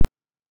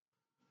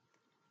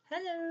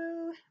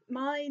Hello,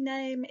 my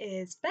name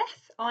is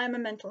Beth. I am a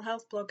mental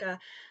health blogger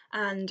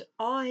and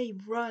I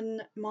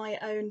run my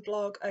own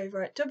blog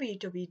over at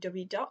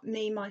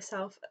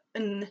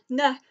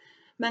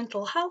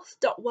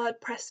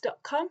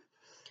www.mentalhealth.wordpress.com.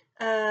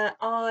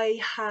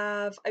 I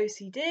have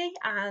OCD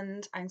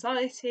and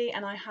anxiety,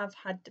 and I have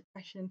had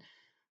depression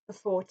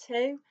before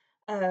too.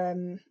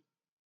 Um,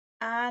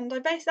 and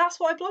that's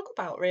what I blog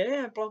about, really.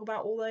 I blog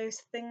about all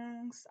those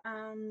things,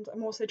 and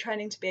I'm also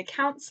training to be a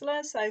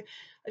counsellor, so I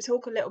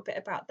talk a little bit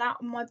about that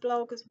on my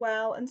blog as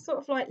well, and sort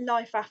of like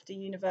life after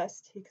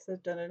university because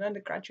I've done an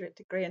undergraduate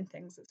degree and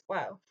things as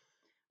well.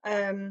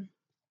 Um,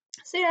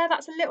 so yeah,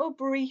 that's a little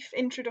brief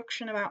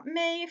introduction about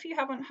me if you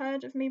haven't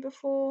heard of me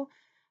before.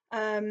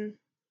 Um,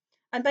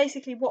 and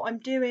basically, what I'm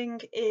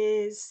doing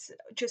is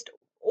just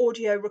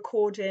audio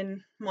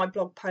recording my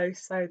blog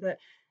posts so that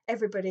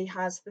everybody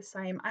has the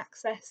same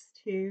access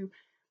to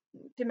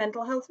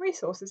mental health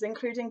resources,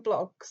 including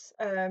blogs.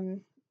 So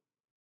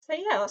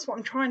yeah, that's what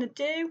I'm trying to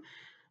do.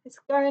 It's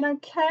going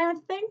okay, I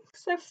think,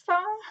 so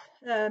far.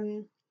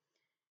 Um,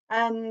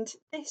 and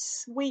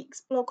this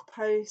week's blog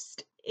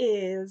post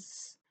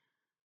is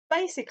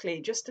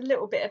basically just a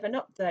little bit of an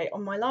update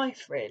on my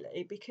life,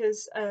 really,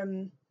 because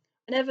I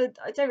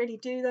don't really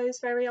do those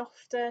very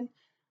often.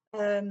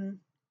 Um,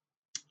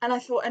 and I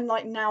thought, and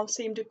like now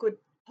seemed a good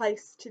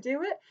place to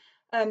do it.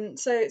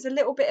 So it's a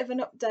little bit of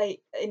an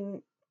update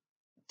in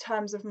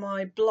terms of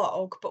my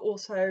blog, but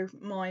also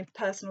my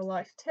personal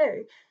life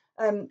too,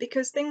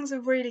 because things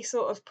have really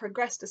sort of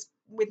progressed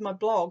with my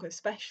blog,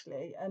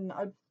 especially, and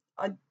I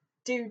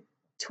do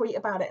tweet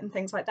about it and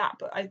things like that,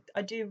 but I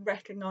do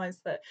recognise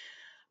that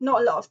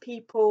not a lot of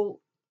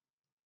people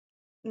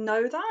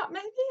know that,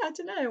 maybe, I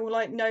don't know, or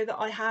like know that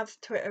I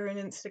have Twitter and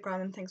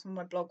Instagram and things on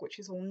my blog, which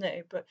is all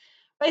new. But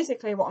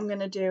basically what I'm going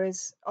to do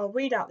is I'll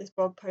read out this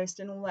blog post,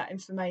 and all that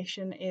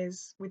information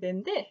is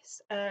within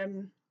this.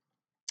 So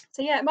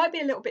yeah, it might be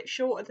a little bit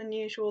shorter than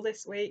usual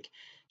this week,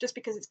 just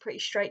because it's pretty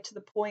straight to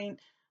the point.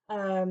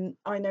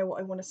 I know what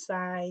I want to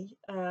say,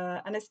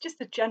 and it's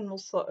just a general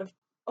sort of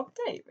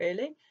update,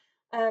 really.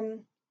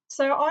 Um,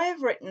 so I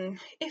have written,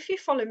 if you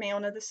follow me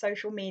on other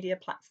social media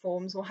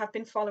platforms or have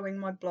been following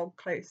my blog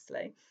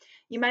closely,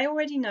 you may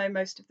already know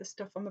most of the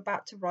stuff I'm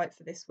about to write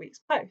for this week's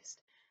post.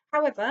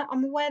 However,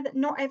 I'm aware that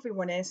not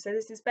everyone is, so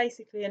this is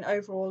basically an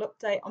overall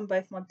update on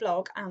both my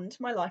blog and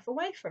my life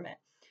away from it.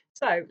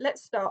 So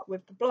let's start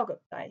with the blog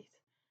update.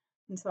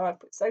 And so I've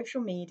put social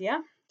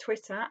media,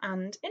 Twitter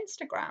and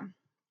Instagram.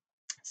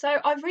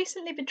 So I've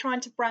recently been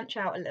trying to branch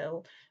out a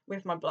little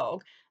with my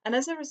blog, and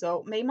as a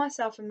result, Me,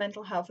 Myself and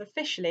Mental Health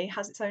officially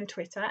has its own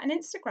Twitter and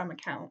Instagram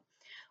account.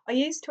 I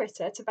use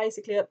Twitter to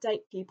basically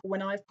update people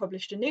when I've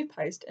published a new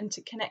post and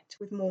to connect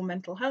with more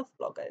mental health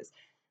bloggers.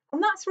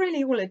 And that's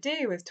really all I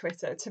do with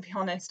Twitter, to be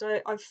honest.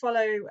 I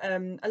follow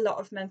a lot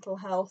of mental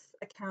health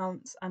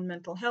accounts and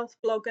mental health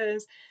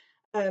bloggers,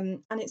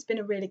 and it's been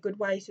a really good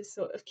way to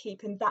sort of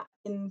keep in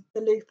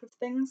the loop of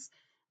things,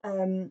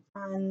 and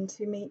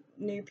to meet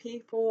new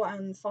people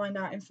and find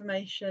out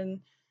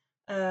information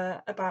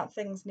about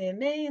things near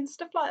me and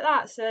stuff like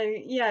that. So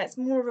yeah, it's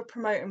more of a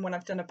promoting when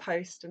I've done a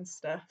post and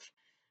stuff.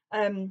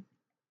 Um,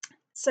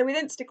 so with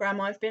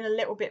Instagram, I've been a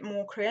little bit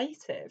more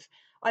creative.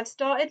 I've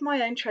started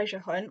my own treasure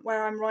hunt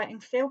where I'm writing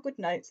feel good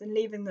notes and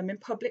leaving them in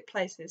public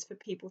places for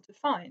people to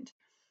find.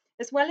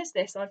 As well as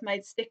this, I've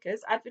made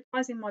stickers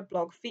advertising my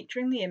blog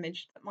featuring the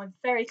image that my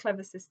very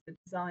clever sister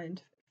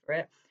designed for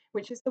it,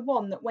 which is the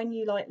one that when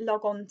you like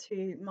log on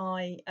to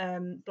my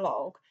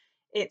blog,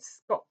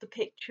 it's got the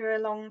picture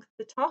along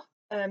the top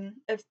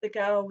of the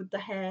girl with the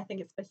hair. I think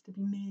it's supposed to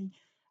be me,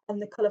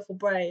 and the colourful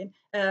brain.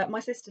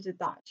 My sister did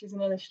that. She's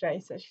an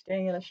illustrator. She's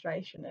doing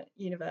illustration at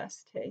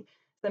university.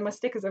 So my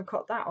stickers have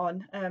got that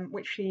on,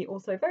 which she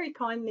also very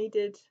kindly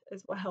did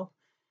as well.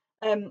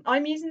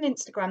 I'm using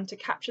Instagram to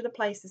capture the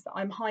places that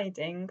I'm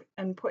hiding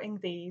and putting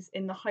these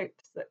in the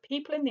hopes that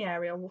people in the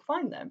area will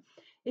find them.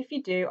 If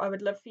you do, I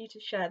would love for you to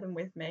share them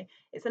with me.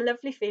 It's a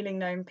lovely feeling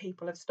knowing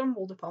people have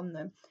stumbled upon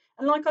them.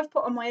 And like I've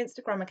put on my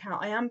Instagram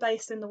account, I am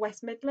based in the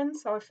West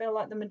Midlands, so I feel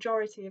like the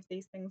majority of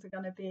these things are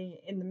going to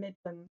be in the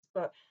Midlands.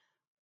 But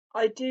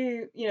I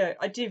do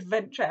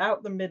venture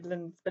out the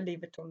Midlands,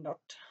 believe it or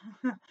not.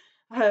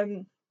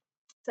 um,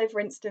 so, for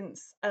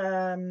instance,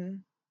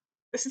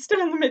 this is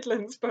still in the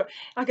Midlands, but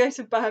I go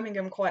to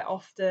Birmingham quite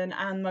often,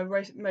 and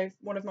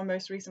one of my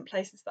most recent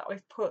places that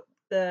I've put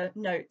the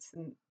notes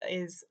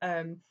is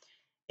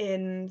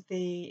in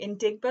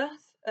Digbeth,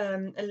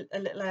 a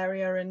little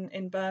area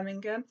in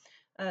Birmingham.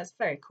 It's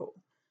very cool.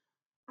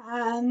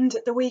 And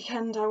the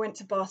weekend I went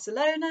to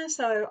Barcelona,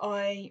 so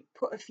I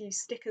put a few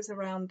stickers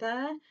around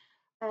there.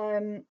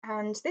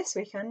 And this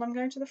weekend I'm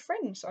going to the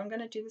Fringe, so I'm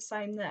going to do the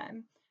same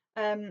then.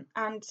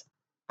 And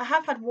I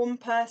have had one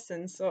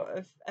person sort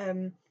of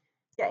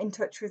get in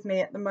touch with me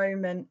at the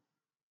moment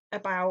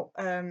about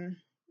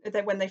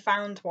when they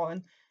found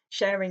one,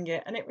 sharing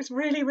it, and it was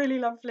really really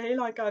lovely.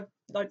 Like I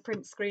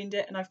print screened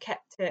it and I've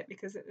kept it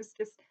because it was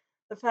just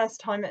the first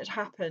time it had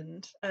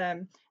happened,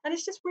 and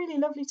it's just really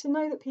lovely to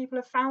know that people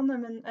have found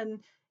them,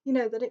 and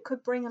that it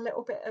could bring a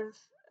little bit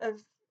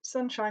of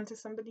sunshine to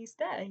somebody's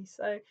day.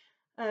 So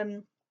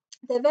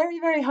they're very,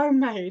 very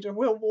homemade, and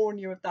will warn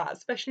you of that,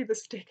 especially the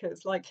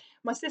stickers. Like,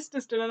 my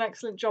sister's done an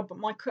excellent job, but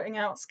my cutting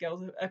out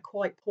skills are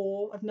quite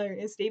poor, I've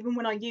noticed. Even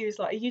when I use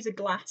a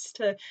glass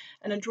to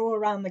and I draw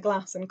around the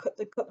glass and cut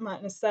them out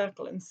in a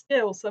circle, and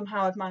still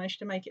somehow I've managed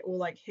to make it all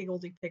like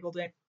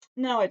higgledy-piggledy.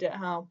 No idea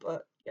how,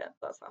 but yeah,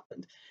 that's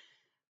happened.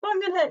 But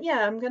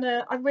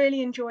I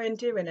really enjoy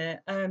doing it.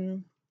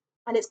 And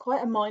it's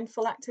quite a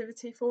mindful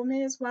activity for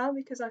me as well,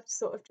 because I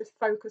sort of just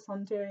focus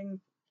on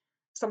doing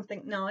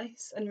something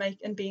nice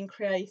and being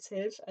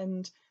creative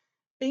and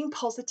being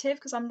positive,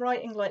 because I'm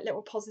writing like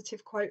little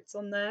positive quotes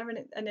on there,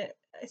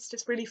 it's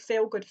just really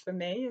feel good for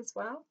me as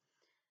well.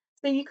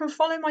 So you can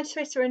follow my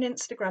Twitter and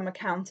Instagram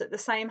account at the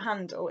same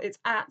handle. It's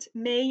at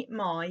me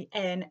my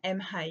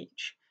nmh.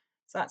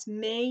 So that's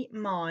me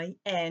my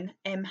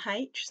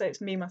nmh. So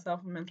it's me,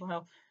 myself, and mental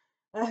health.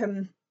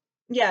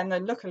 Yeah, and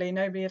then luckily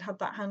nobody had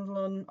that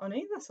handle on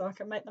either, so I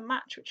can make them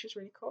match, which is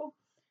really cool.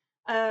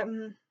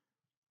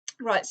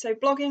 Right, so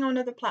blogging on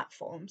other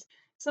platforms.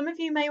 Some of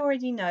you may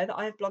already know that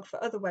I have blogged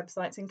for other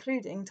websites,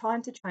 including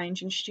Time to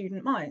Change and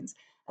Student Minds,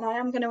 and I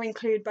am going to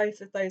include both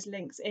of those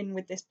links in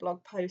with this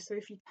blog post, so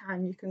if you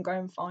can go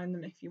and find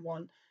them if you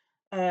want.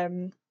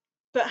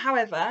 But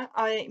however,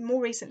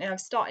 more recently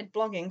I've started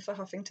blogging for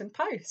Huffington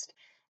Post.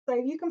 So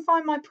you can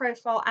find my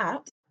profile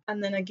at,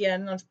 and then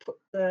again I've put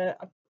the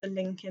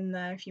link in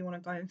there if you want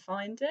to go and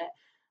find it.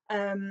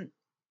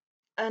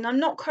 And I'm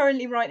not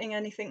currently writing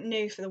anything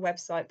new for the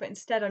website, but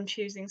instead I'm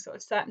choosing sort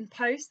of certain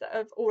posts that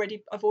I've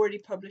already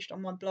published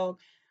on my blog,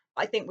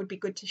 I think would be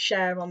good to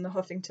share on the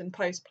Huffington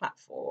Post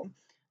platform.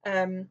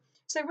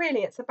 So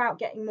really it's about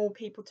getting more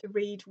people to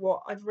read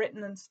what I've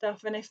written and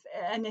stuff, and if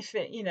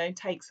it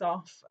takes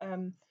off,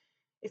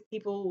 if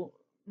people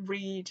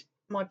read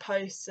my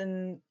posts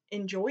and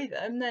enjoy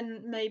them,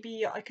 then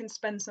maybe I can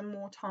spend some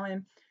more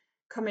time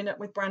coming up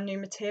with brand new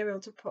material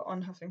to put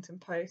on Huffington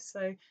Post.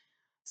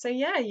 So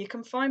yeah, you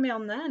can find me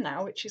on there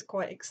now, which is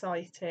quite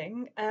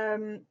exciting.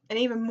 And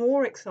even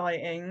more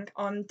exciting,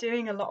 I'm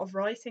doing a lot of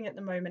writing at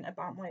the moment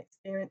about my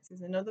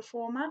experiences in other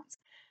formats.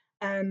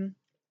 Um,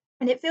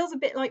 and it feels a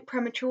bit like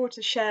premature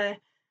to share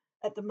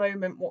at the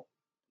moment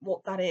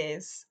what that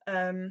is.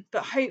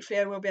 But hopefully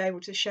I will be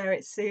able to share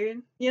it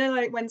soon.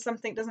 Like when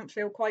something doesn't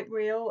feel quite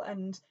real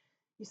and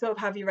you sort of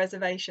have your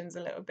reservations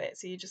a little bit,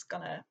 so you're just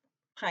gonna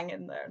hang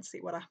in there and see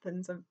what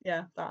happens. And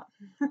yeah, that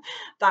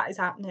that is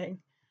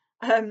happening.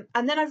 And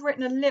then I've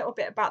written a little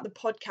bit about the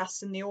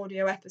podcast and the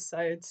audio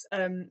episodes,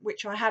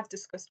 which I have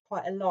discussed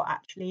quite a lot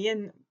actually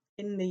in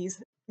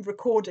these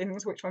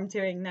recordings, which I'm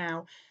doing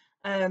now.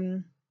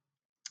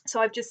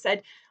 So I've just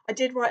said I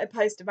did write a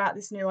post about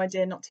this new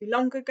idea not too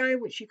long ago,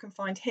 which you can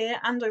find here,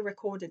 and I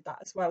recorded that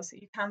as well, so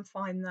you can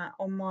find that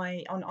on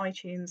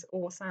iTunes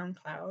or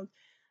SoundCloud.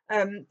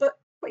 But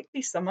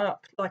quickly sum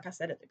up, like I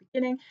said at the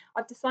beginning,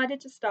 I've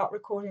decided to start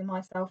recording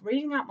myself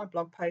reading out my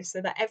blog posts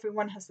so that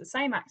everyone has the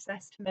same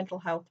access to mental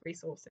health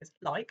resources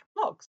like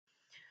blogs.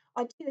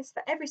 I do this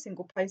for every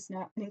single post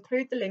now and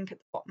include the link at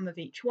the bottom of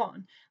each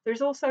one. There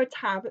is also a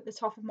tab at the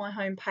top of my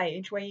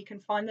homepage where you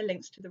can find the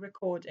links to the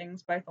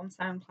recordings both on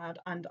SoundCloud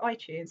and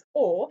iTunes,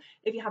 or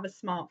if you have a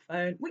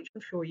smartphone, which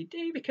I'm sure you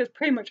do because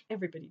pretty much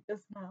everybody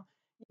does now,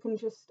 you can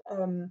just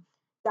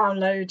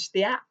download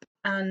the app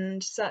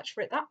and search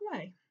for it that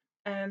way.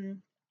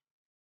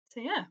 So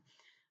yeah.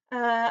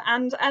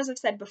 And as I've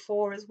said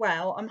before as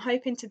well, I'm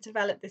hoping to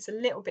develop this a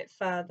little bit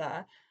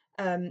further,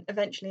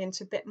 eventually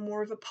into a bit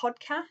more of a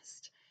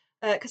podcast,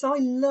 because I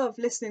love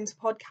listening to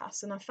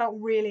podcasts, and I felt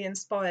really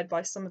inspired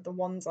by some of the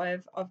ones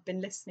I've been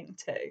listening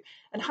to,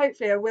 and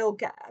hopefully I will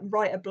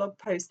write a blog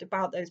post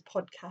about those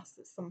podcasts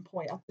at some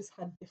point. I've just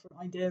had different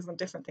ideas and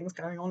different things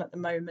going on at the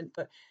moment,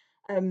 but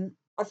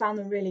I found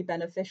them really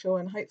beneficial,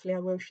 and hopefully I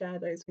will share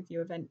those with you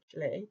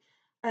eventually.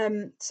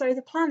 So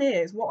the plan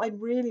is, what I'd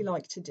really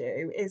like to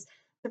do is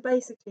to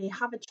basically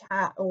have a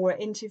chat or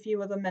interview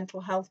other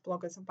mental health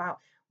bloggers about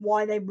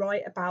why they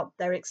write about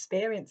their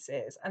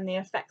experiences and the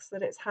effects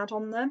that it's had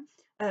on them,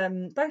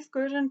 both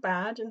good and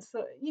bad, and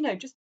so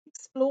just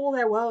explore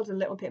their world a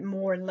little bit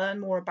more and learn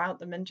more about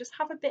them, and just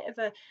have a bit of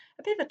a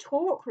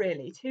talk,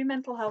 really, two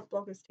mental health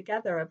bloggers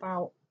together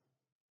about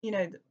you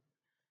know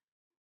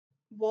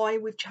why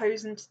we've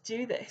chosen to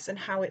do this and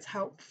how it's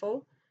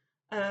helpful.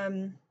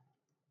 Um,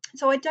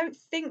 so I don't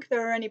think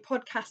there are any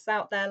podcasts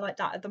out there like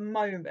that at the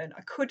moment.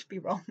 I could be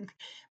wrong,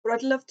 but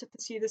I'd love to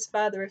pursue this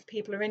further if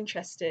people are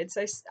interested.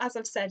 So as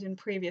I've said in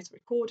previous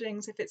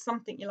recordings, if it's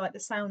something you like the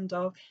sound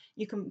of,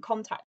 you can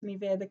contact me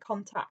via the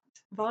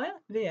contact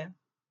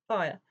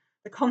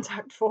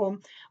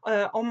form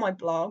on my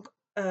blog,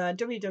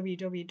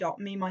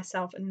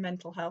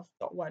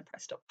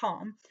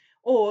 www.memyselfandmentalhealth.wordpress.com,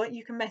 or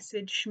you can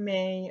message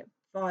me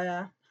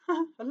via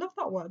I love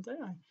that word,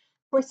 don't I?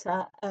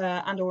 Twitter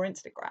and or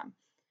Instagram.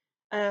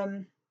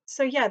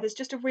 So yeah, there's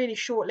just a really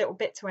short little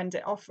bit to end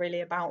it off,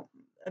 really, about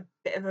a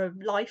bit of a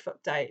life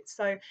update.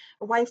 So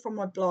away from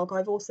my blog,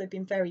 I've also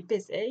been very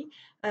busy.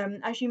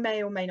 As you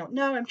may or may not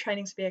know, I'm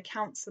training to be a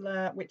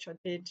counsellor, which I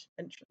did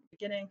mention at the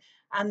beginning,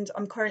 and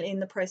I'm currently in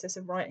the process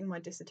of writing my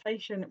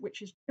dissertation,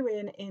 which is due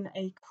in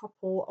a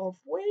couple of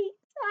weeks.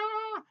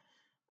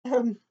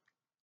 Um,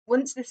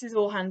 Once this is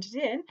all handed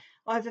in,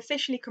 I've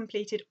officially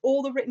completed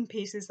all the written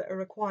pieces that are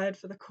required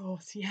for the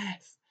course.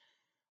 Yes.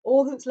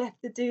 All that's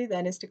left to do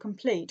then is to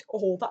complete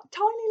all that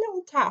tiny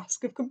little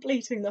task of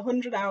completing the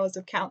 100 hours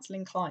of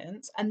counselling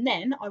clients, and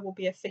then I will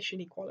be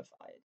officially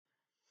qualified.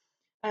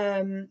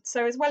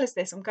 So as well as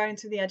this, I'm going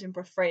to the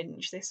Edinburgh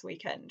Fringe this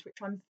weekend, which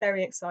I'm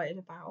very excited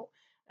about.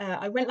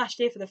 I went last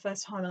year for the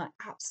first time and I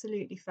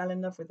absolutely fell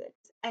in love with it.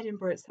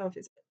 Edinburgh itself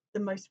is the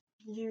most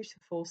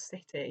beautiful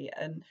city,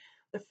 and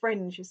the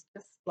Fringe is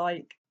just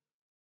like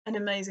an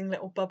amazing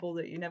little bubble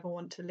that you never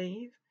want to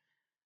leave.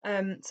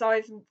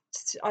 So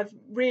I've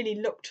really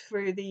looked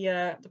through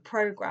the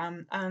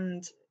program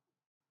and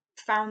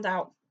found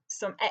out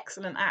some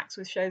excellent acts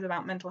with shows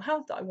about mental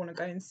health that I want to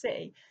go and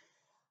see.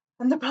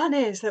 And the plan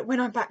is that when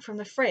I'm back from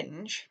the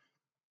Fringe,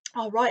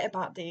 I'll write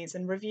about these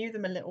and review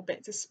them a little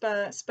bit to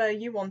spur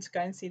you on to go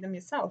and see them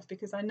yourself,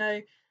 because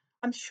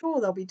I'm sure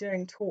they'll be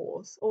doing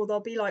tours, or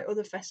there'll be like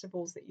other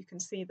festivals that you can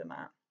see them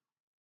at.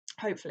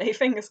 Hopefully,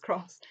 fingers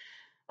crossed.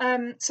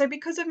 So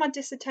because of my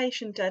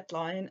dissertation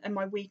deadline and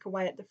my week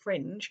away at the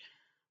Fringe,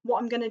 what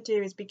I'm going to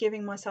do is be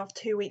giving myself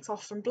 2 weeks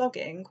off from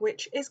blogging,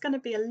 which is going to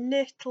be a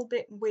little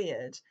bit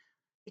weird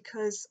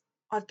because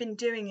I've been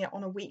doing it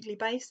on a weekly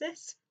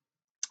basis.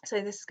 So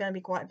this is going to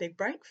be quite a big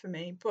break for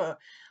me, but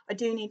I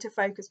do need to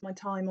focus my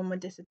time on my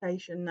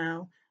dissertation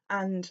now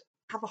and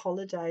have a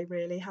holiday,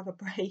 really, have a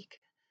break.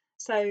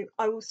 So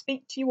I will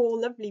speak to you all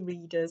lovely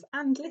readers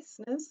and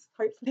listeners,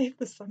 hopefully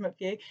for some of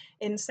you,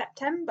 in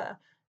September.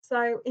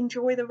 So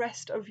enjoy the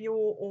rest of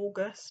your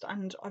August,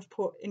 and I've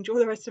put enjoy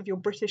the rest of your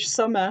British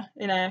summer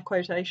in air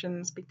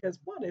quotations, because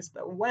what is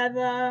the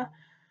weather?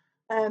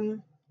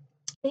 Um,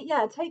 but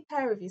yeah, take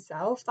care of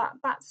yourself.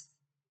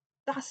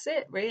 That's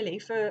it really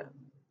for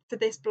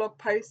this blog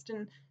post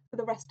and for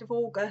the rest of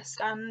August.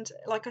 And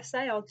like I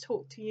say, I'll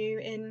talk to you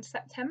in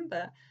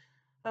September.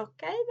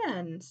 Okay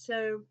then.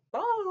 So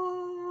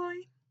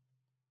bye.